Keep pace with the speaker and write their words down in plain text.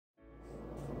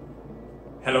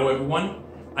Hello everyone,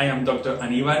 I am Dr.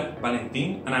 Aníbal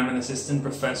Valentin and I'm an assistant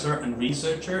professor and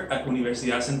researcher at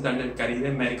Universidad Central del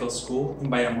Caribe Medical School in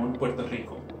Bayamón, Puerto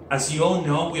Rico. As you all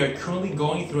know, we are currently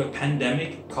going through a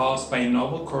pandemic caused by a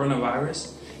novel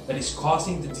coronavirus that is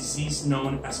causing the disease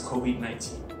known as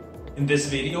COVID-19. In this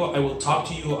video, I will talk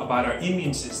to you about our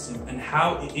immune system and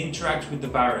how it interacts with the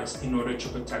virus in order to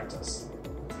protect us.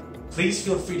 Please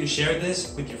feel free to share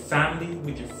this with your family,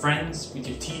 with your friends, with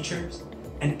your teachers,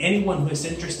 and anyone who is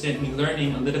interested in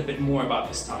learning a little bit more about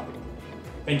this topic.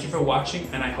 Thank you for watching,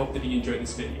 and I hope that you enjoyed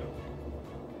this video.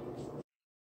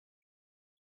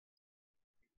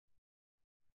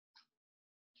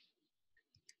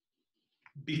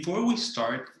 Before we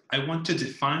start, I want to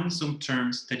define some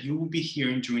terms that you will be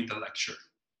hearing during the lecture.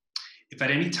 If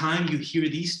at any time you hear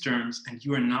these terms and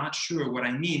you are not sure what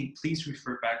I mean, please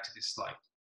refer back to this slide.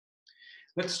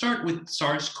 Let's start with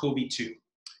SARS-CoV-2,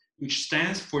 which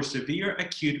stands for Severe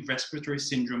Acute Respiratory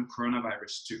Syndrome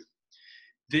Coronavirus 2.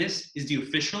 This is the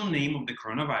official name of the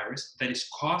coronavirus that is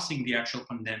causing the actual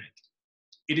pandemic.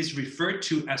 It is referred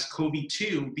to as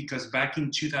COVID-2 because back in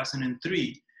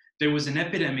 2003, there was an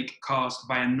epidemic caused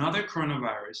by another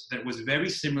coronavirus that was very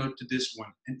similar to this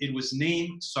one, and it was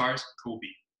named SARS-CoV.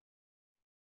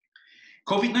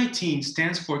 COVID-19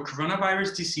 stands for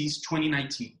Coronavirus Disease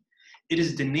 2019. It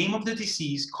is the name of the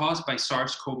disease caused by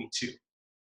SARS-CoV-2.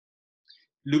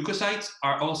 Leukocytes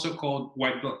are also called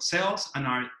white blood cells and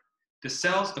are the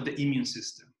cells of the immune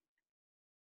system.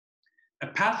 A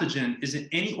pathogen is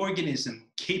any organism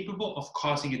capable of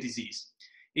causing a disease.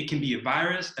 It can be a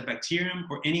virus, a bacterium,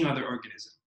 or any other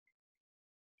organism.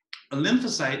 A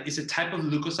lymphocyte is a type of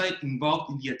leukocyte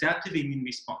involved in the adaptive immune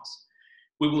response.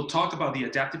 We will talk about the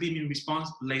adaptive immune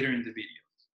response later in the video.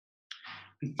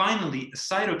 And finally, a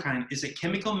cytokine is a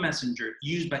chemical messenger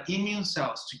used by immune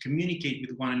cells to communicate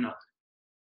with one another.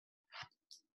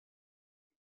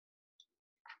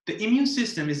 The immune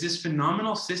system is this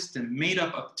phenomenal system made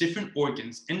up of different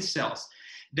organs and cells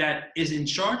that is in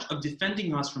charge of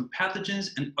defending us from pathogens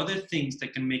and other things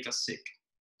that can make us sick.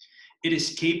 It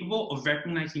is capable of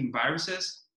recognizing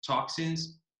viruses,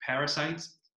 toxins,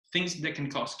 parasites, things that can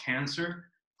cause cancer,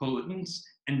 pollutants,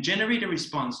 and generate a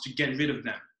response to get rid of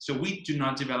them so we do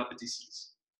not develop a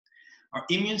disease. Our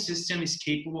immune system is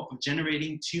capable of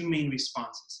generating two main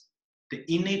responses: the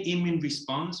innate immune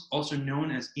response, also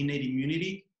known as innate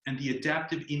immunity, and the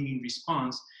adaptive immune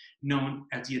response, known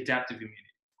as the adaptive immunity.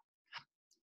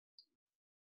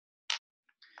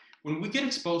 When we get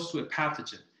exposed to a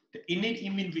pathogen, the innate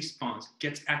immune response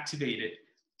gets activated,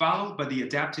 followed by the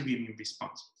adaptive immune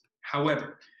response.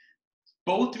 However,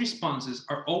 both responses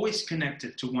are always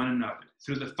connected to one another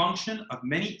through the function of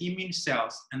many immune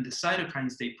cells and the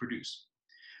cytokines they produce.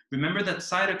 Remember that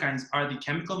cytokines are the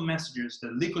chemical messengers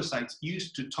that leukocytes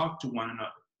use to talk to one another.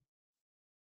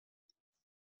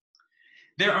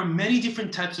 There are many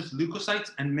different types of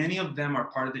leukocytes, and many of them are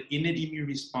part of the innate immune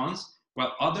response,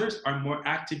 while others are more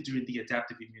active during the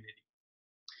adaptive immunity.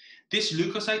 These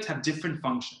leukocytes have different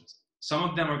functions. Some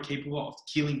of them are capable of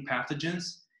killing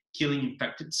pathogens, killing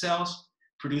infected cells,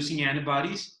 producing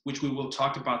antibodies, which we will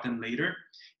talk about them later,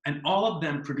 and all of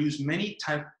them produce many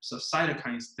types of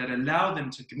cytokines that allow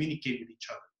them to communicate with each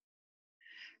other.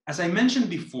 As I mentioned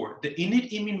before, the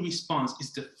innate immune response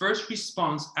is the first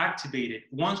response activated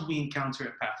once we encounter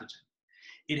a pathogen.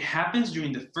 It happens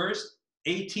during the first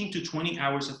 18 to 20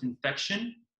 hours of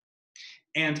infection,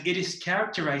 and it is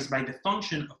characterized by the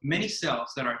function of many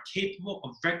cells that are capable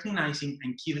of recognizing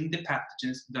and killing the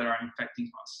pathogens that are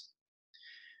infecting us.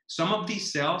 Some of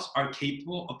these cells are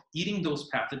capable of eating those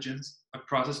pathogens, a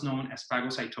process known as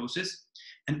phagocytosis,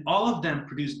 and all of them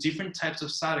produce different types of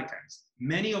cytokines,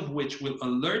 many of which will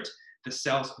alert the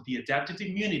cells of the adaptive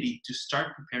immunity to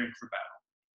start preparing for battle.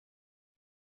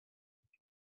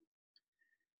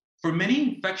 For many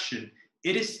infections,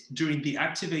 it is during the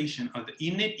activation of the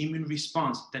innate immune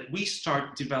response that we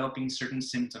start developing certain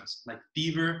symptoms like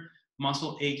fever,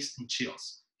 muscle aches, and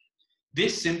chills.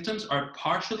 These symptoms are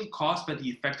partially caused by the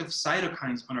effect of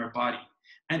cytokines on our body,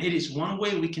 and it is one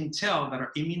way we can tell that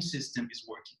our immune system is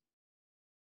working.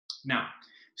 Now,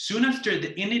 soon after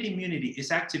the innate immunity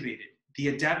is activated, the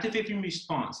adaptive immune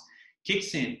response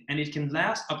kicks in, and it can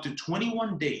last up to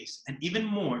 21 days and even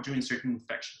more during certain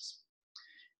infections.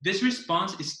 This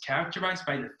response is characterized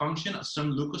by the function of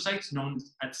some leukocytes known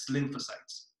as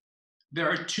lymphocytes. There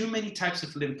are too many types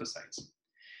of lymphocytes.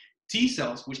 T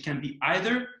cells, which can be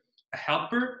either a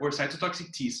helper or a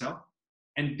cytotoxic T cell,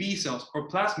 and B cells or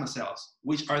plasma cells,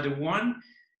 which are the one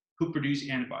who produce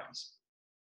antibodies.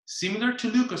 Similar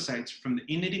to leukocytes from the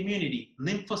innate immunity,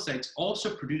 lymphocytes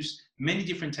also produce many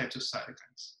different types of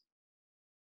cytokines.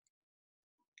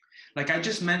 Like I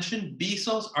just mentioned, B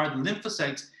cells are the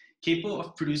lymphocytes capable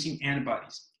of producing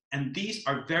antibodies, and these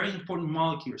are very important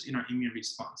molecules in our immune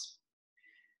response.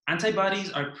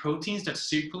 Antibodies are proteins that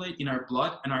circulate in our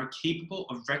blood and are capable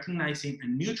of recognizing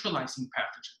and neutralizing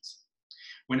pathogens.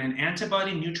 When an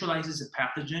antibody neutralizes a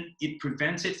pathogen, it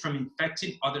prevents it from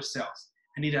infecting other cells,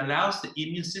 and it allows the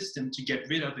immune system to get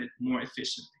rid of it more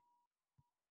efficiently.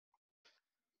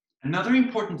 Another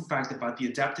important fact about the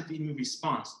adaptive immune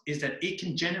response is that it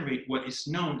can generate what is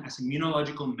known as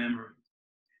immunological memory.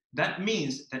 That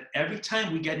means that every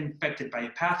time we get infected by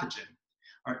a pathogen,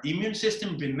 our immune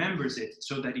system remembers it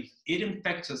so that if it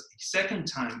infects us a second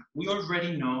time, we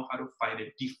already know how to fight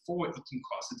it before it can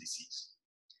cause a disease.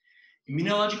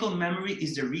 Immunological memory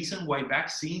is the reason why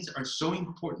vaccines are so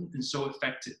important and so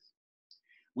effective.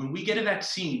 When we get a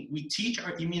vaccine, we teach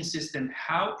our immune system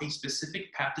how a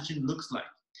specific pathogen looks like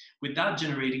without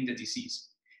generating the disease.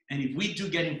 And if we do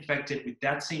get infected with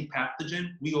that same pathogen,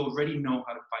 we already know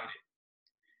how to fight it.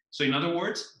 So in other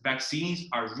words, vaccines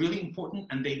are really important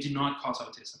and they do not cause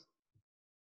autism.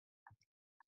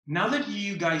 Now that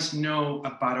you guys know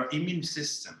about our immune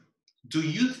system, do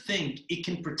you think it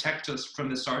can protect us from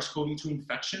the SARS-CoV-2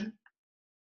 infection?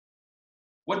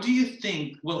 What do you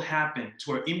think will happen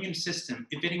to our immune system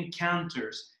if it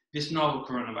encounters this novel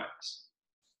coronavirus?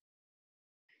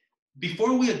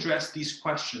 Before we address these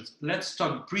questions, let's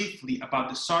talk briefly about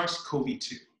the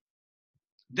SARS-CoV-2.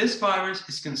 This virus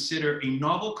is considered a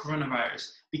novel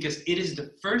coronavirus because it is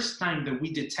the first time that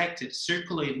we detect it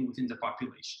circulating within the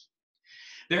population.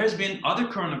 There has been other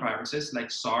coronaviruses like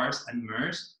SARS and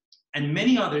MERS, and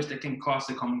many others that can cause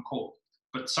the common cold,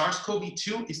 but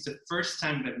SARS-CoV-2 is the first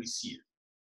time that we see it.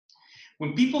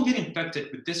 When people get infected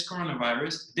with this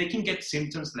coronavirus, they can get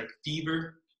symptoms like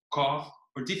fever, cough,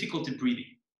 or difficulty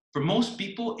breathing. For most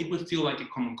people, it would feel like a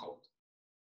common cold.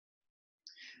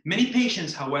 Many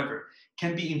patients, however,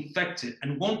 can be infected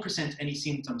and won't present any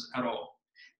symptoms at all.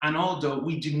 And although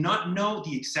we do not know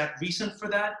the exact reason for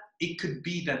that, it could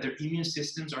be that their immune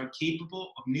systems are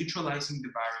capable of neutralizing the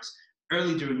virus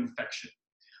early during infection,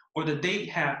 or that they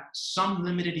have some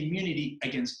limited immunity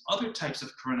against other types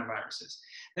of coronaviruses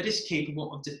that is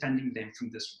capable of defending them from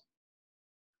this one.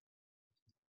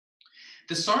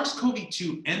 The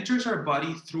SARS-CoV-2 enters our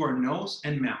body through our nose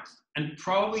and mouth, and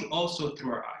probably also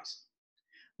through our eyes.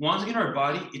 Once in our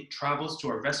body, it travels to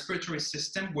our respiratory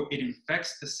system where it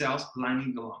infects the cells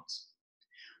lining the lungs.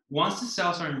 Once the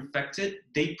cells are infected,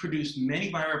 they produce many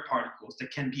viral particles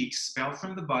that can be expelled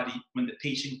from the body when the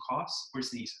patient coughs or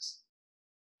sneezes.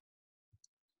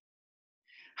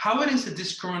 How it is that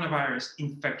this coronavirus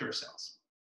infects our cells?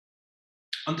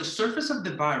 On the surface of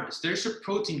the virus, there's a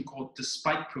protein called the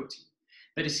spike protein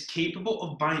that is capable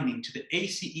of binding to the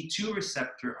ACE2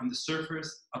 receptor on the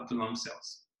surface of the lung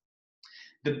cells.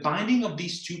 The binding of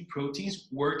these two proteins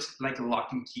works like a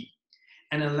locking key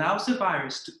and allows the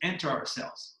virus to enter our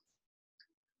cells.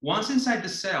 Once inside the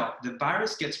cell, the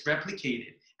virus gets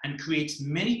replicated and creates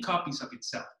many copies of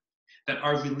itself that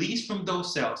are released from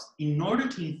those cells in order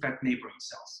to infect neighboring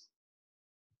cells.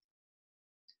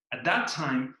 At that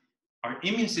time, our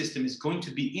immune system is going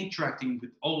to be interacting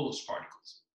with all those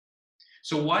particles.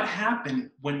 So what happens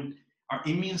when our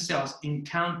immune cells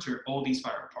encounter all these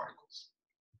viral particles?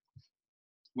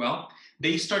 Well,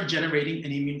 they start generating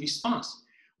an immune response,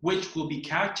 which will be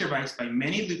characterized by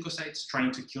many leukocytes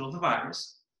trying to kill the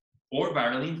virus or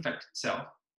virally infected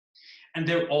cell. And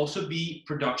there will also be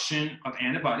production of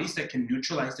antibodies that can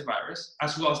neutralize the virus,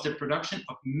 as well as the production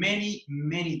of many,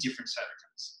 many different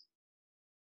cytokines.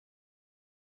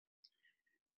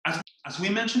 As we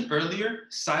mentioned earlier,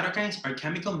 cytokines are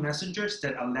chemical messengers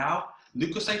that allow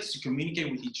leukocytes to communicate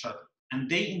with each other, and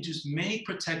they induce many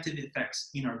protective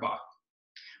effects in our body.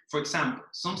 For example,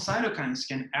 some cytokines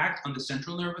can act on the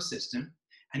central nervous system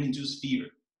and induce fever.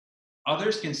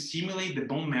 Others can stimulate the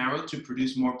bone marrow to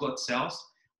produce more blood cells,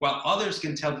 while others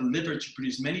can tell the liver to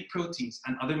produce many proteins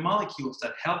and other molecules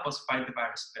that help us fight the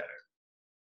virus better.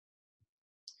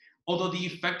 Although the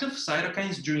effect of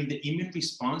cytokines during the immune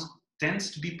response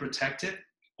tends to be protective,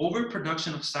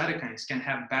 overproduction of cytokines can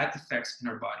have bad effects in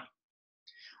our body.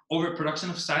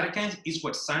 Overproduction of cytokines is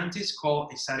what scientists call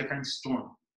a cytokine storm,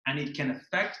 and it can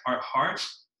affect our heart,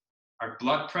 our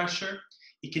blood pressure,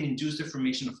 it can induce the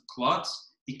formation of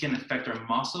clots, it can affect our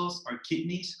muscles, our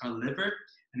kidneys, our liver,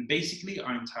 and basically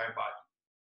our entire body.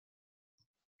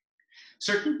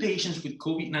 Certain patients with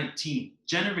COVID-19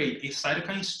 generate a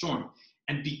cytokine storm,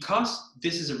 and because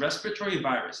this is a respiratory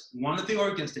virus, one of the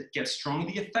organs that gets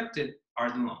strongly affected are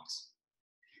the lungs.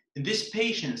 In these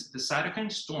patients, the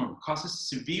cytokine storm causes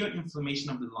severe inflammation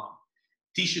of the lung,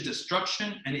 tissue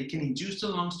destruction, and it can induce the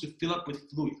lungs to fill up with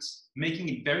fluids, making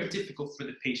it very difficult for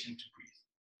the patient to breathe.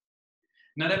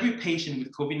 Not every patient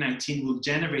with COVID-19 will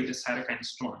generate the cytokine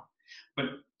storm, but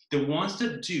the ones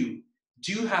that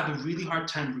do have a really hard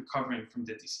time recovering from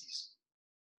the disease.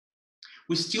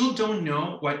 We still don't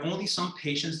know why only some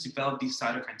patients develop these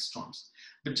cytokine storms,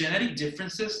 but genetic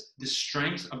differences, the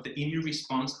strength of the immune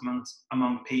response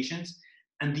among patients,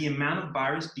 and the amount of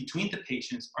virus between the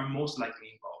patients are most likely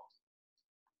involved.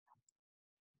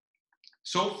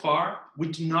 So far, we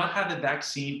do not have a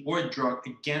vaccine or a drug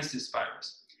against this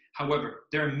virus. However,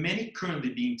 there are many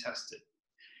currently being tested.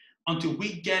 Until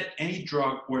we get any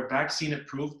drug or vaccine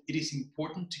approved, it is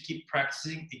important to keep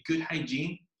practicing a good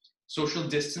hygiene, social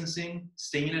distancing,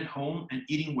 staying at home, and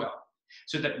eating well,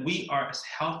 so that we are as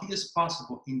healthy as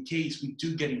possible in case we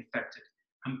do get infected.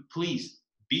 And please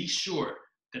be sure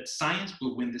that science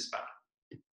will win this battle.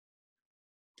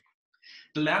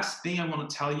 The last thing I want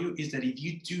to tell you is that if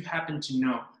you do happen to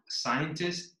know a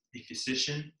scientist, a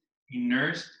physician, a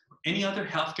nurse, or any other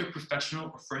healthcare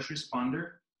professional or first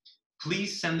responder,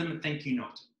 please send them a thank you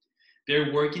note.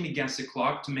 They're working against the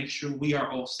clock to make sure we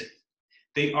are all safe.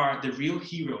 They are the real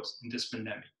heroes in this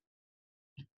pandemic.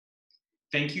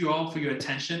 Thank you all for your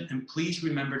attention, and please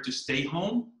remember to stay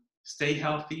home, stay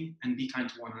healthy, and be kind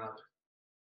to one another.